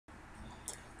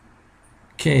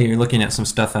Okay, you're looking at some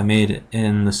stuff I made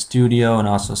in the studio and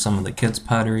also some of the kids'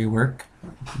 pottery work.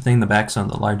 I think the back's one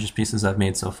of the largest pieces I've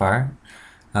made so far.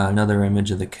 Another image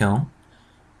of the kiln.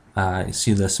 You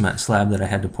see the cement slab that I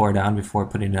had to pour down before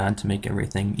putting it on to make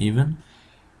everything even.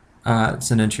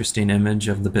 It's an interesting image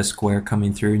of the bisqueware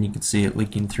coming through, and you can see it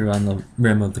leaking through on the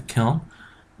rim of the kiln.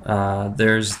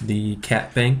 There's the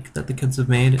cat bank that the kids have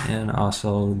made, and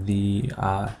also the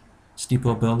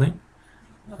steeple building.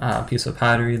 Piece of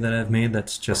pottery that I've made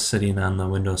that's just sitting on the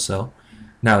windowsill.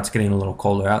 Now it's getting a little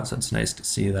colder out, so it's nice to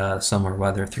see the summer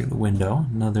weather through the window.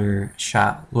 Another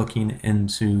shot looking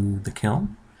into the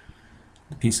kiln.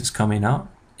 The piece is coming out,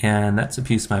 and that's a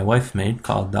piece my wife made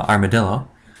called the Armadillo.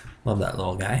 Love that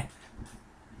little guy.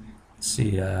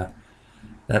 See,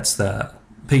 that's the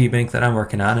piggy bank that I'm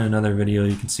working on. In another video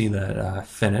you can see that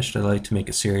finished. I like to make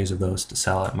a series of those to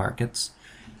sell at markets.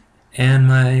 And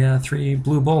my 3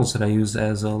 blue bowls that I use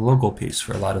as a logo piece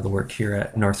for a lot of the work here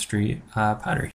at North Street Pottery.